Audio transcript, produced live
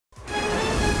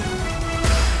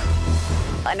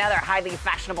another highly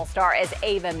fashionable star is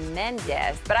Eva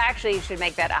Mendes, but I actually should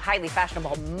make that a highly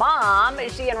fashionable mom.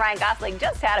 She and Ryan Gosling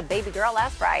just had a baby girl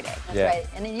last Friday. That's right.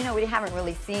 And then, you know, we haven't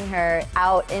really seen her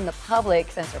out in the public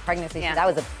since her pregnancy. Yeah. That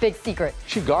was a big secret.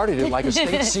 She guarded it like a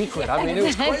state secret. I mean, it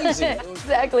was crazy.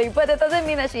 Exactly. But it doesn't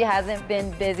mean that she hasn't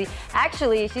been busy.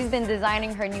 Actually, she's been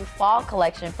designing her new fall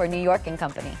collection for New York &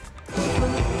 Company.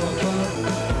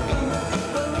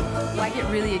 I get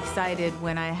really excited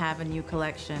when I have a new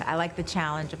collection. I like the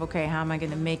challenge of, okay, how am I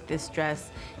going to make this dress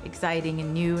exciting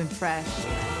and new and fresh?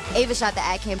 Eva shot the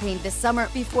ad campaign this summer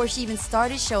before she even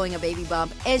started showing a baby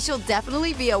bump, and she'll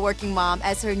definitely be a working mom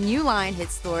as her new line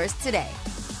hits stores today.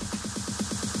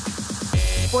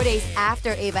 4 days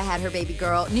after Eva had her baby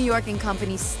girl, New York &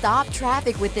 Company stopped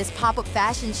traffic with this pop-up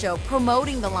fashion show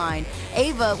promoting the line.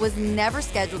 Eva was never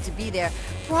scheduled to be there,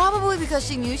 probably because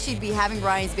she knew she'd be having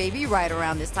Ryan's baby right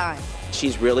around this time.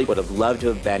 She's really would have loved to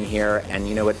have been here, and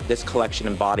you know what? This collection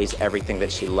embodies everything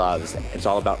that she loves. It's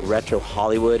all about retro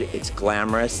Hollywood. It's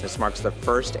glamorous. This marks the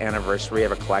first anniversary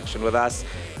of a collection with us,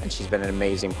 and she's been an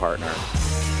amazing partner.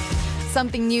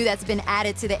 Something new that's been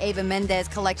added to the Eva Mendes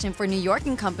collection for New York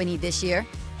 & Company this year: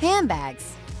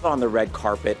 handbags. On the red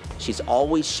carpet, she's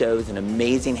always shows an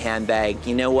amazing handbag.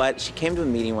 You know what? She came to a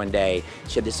meeting one day,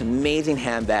 she had this amazing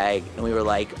handbag, and we were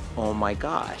like, oh my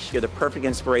gosh, you're the perfect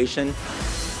inspiration.